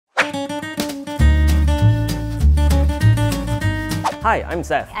Hi, I'm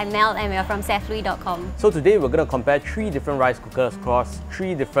Seth. I'm Mel and we're from SETHLUI.com. So today we're going to compare 3 different rice cookers across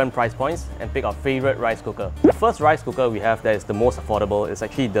 3 different price points and pick our favorite rice cooker. The first rice cooker we have that is the most affordable is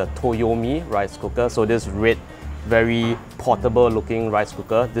actually the Toyomi rice cooker. So this red, very portable looking rice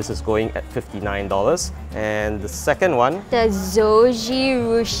cooker. This is going at $59. And the second one, The Zoji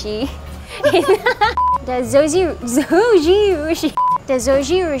Rushi. The Zoji Rushi. The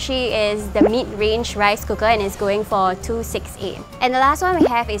Zoji Rushi is the mid-range rice cooker and it's going for $268. And the last one we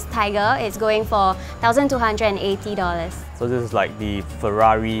have is Tiger. It's going for $1,280. so this is like the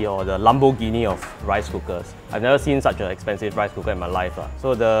Ferrari or the Lamborghini of rice cookers. I've never seen such an expensive rice cooker in my life.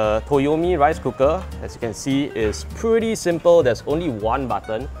 So the Toyomi rice cooker, as you can see, is pretty simple. There's only one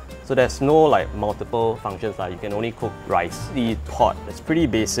button. So there's no like multiple functions. You can only cook rice. The pot is pretty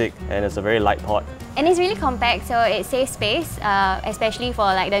basic and it's a very light pot. And it's really compact, so it saves space, especially for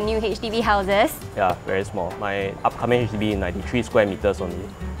like the new HDB houses. Yeah, very small. My upcoming HDB is 93 square meters only.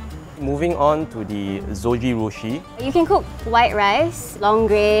 Moving on to the Zoji Rushi. You can cook white rice, long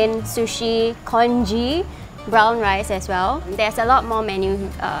grain, sushi, congee, brown rice as well. There's a lot more menu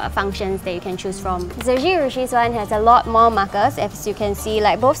functions that you can choose from. Zoji Rushi's one has a lot more markers. As you can see,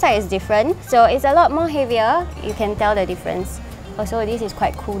 like both sides is different. So it's a lot more heavier. You can tell the difference. Also, this is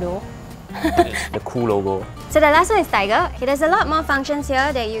quite cool though. The cool logo. So the last one is Tiger. There's a lot more functions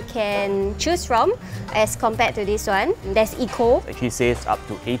here that you can choose from as compared to this one. There's Eco. It actually saves up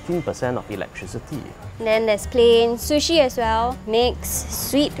to 18% of electricity. Then there's plain sushi as well. Mix,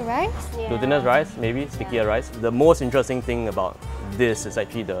 sweet rice. Glutinous rice, maybe stickier rice. The most interesting thing about this is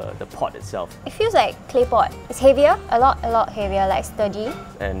actually the pot itself. It feels like clay pot. It's heavier, a lot heavier, like sturdy.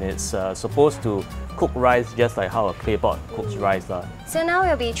 And it's supposed to cook rice just like how a clay pot cooks rice. So now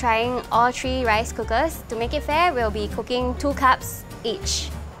we'll be trying all 3 rice cookers. To make it fair, we'll be cooking 2 cups each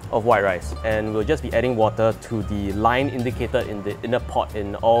of white rice, and we'll just be adding water to the line indicated in the inner pot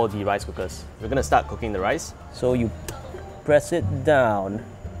in all the rice cookers. We're gonna start cooking the rice. So you press it down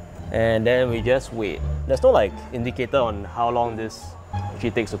and then we just wait. There's no like indicator on how long this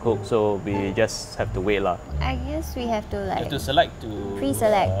actually takes to cook, so we just have to wait. I guess we have to like You have to select to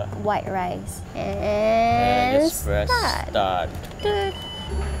pre-select white rice and just press start.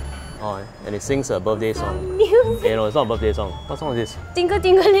 Oh, and it sings a birthday song. No, it's not a birthday song. What song is this? Tinkle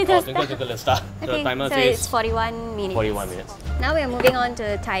Tinkle Little Oh, Tinkle Tinkle Little Star. Okay, The timer so says it's 41 minutes. 41 minutes. Now we're moving on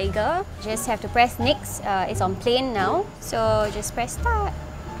to Tiger. Just have to press next. It's on plain now, so just press start.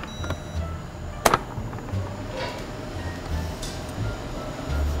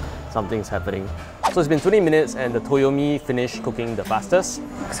 Something's happening. So it's been 20 minutes and the Toyomi finished cooking the fastest.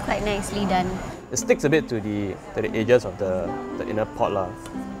 Looks quite nicely done. It sticks a bit to the edges of the inner pot.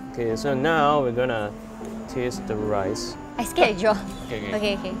 Okay, so now we're gonna taste the rice. I scared draw.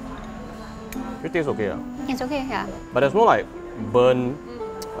 Okay. Okay. It tastes okay. It's okay, yeah. But there's no like burn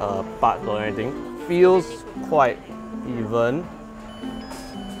parts or anything. Feels quite even.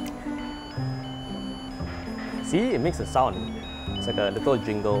 See, it makes a sound. It's like a little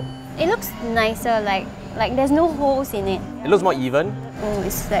jingle. It looks nicer, like there's no holes in it. It looks more even. Oh,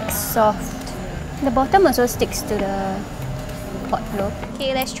 it's like soft. The bottom also sticks to the pot though.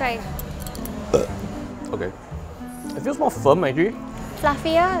 Okay, let's try. Okay. It feels more firm actually.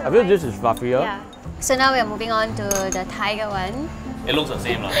 Fluffier. I feel this is fluffier. Yeah. So now we're moving on to the Tiger one. It looks the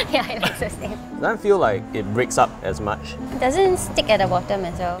same. Yeah, it looks the same. It doesn't feel like it breaks up as much. It doesn't stick at the bottom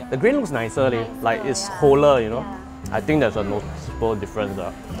as well. The grain looks nicer, like it's wholer, you know. I think there's a noticeable difference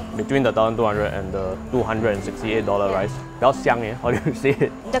between the 1,200 and the $268 rice. 比较香 how do you say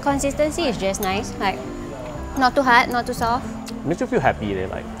it? The consistency is just nice, like not too hard, not too soft. It makes you feel happy.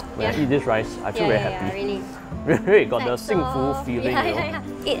 Like when I eat this rice, I feel very happy. Yeah, really. Really got the Like 幸福 soft. feeling.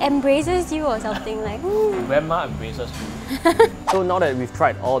 It embraces you or something like. Grandma embraces you. So now that we've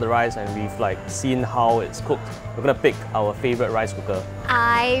tried all the rice and we've like seen how it's cooked, we're gonna pick our favorite rice cooker.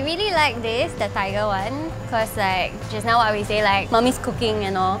 I really like this, the Tiger one, because like just now what we say, like mommy's cooking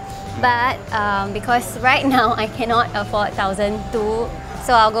and all. But because right now I cannot afford 1,200,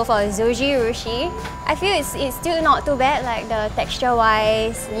 so I'll go for Zoji Rushi. I feel it's still not too bad, like the texture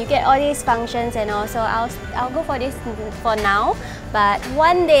wise. You get all these functions and all, so I'll go for this for now. But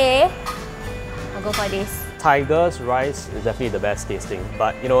one day I'll go for this. Tiger's rice is definitely the best tasting,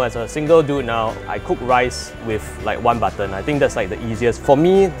 but you know, as a single dude now, I cook rice with like one button. I think that's like the easiest. For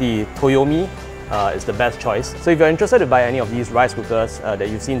me, the Toyomi is the best choice. So if you're interested to buy any of these rice cookers that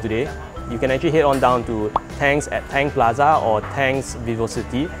you've seen today, you can actually head on down to TANGS at Tang Plaza or TANGS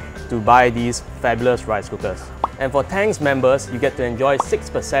Vivocity to buy these fabulous rice cookers. And for TANGS members, you get to enjoy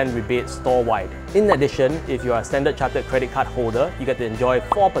 6% rebate store-wide. In addition, if you are a Standard Chartered credit card holder, you get to enjoy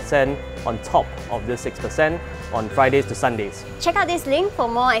 4% on top of this 6% on Fridays to Sundays. Check out this link for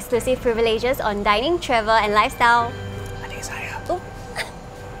more exclusive privileges on dining, travel and lifestyle.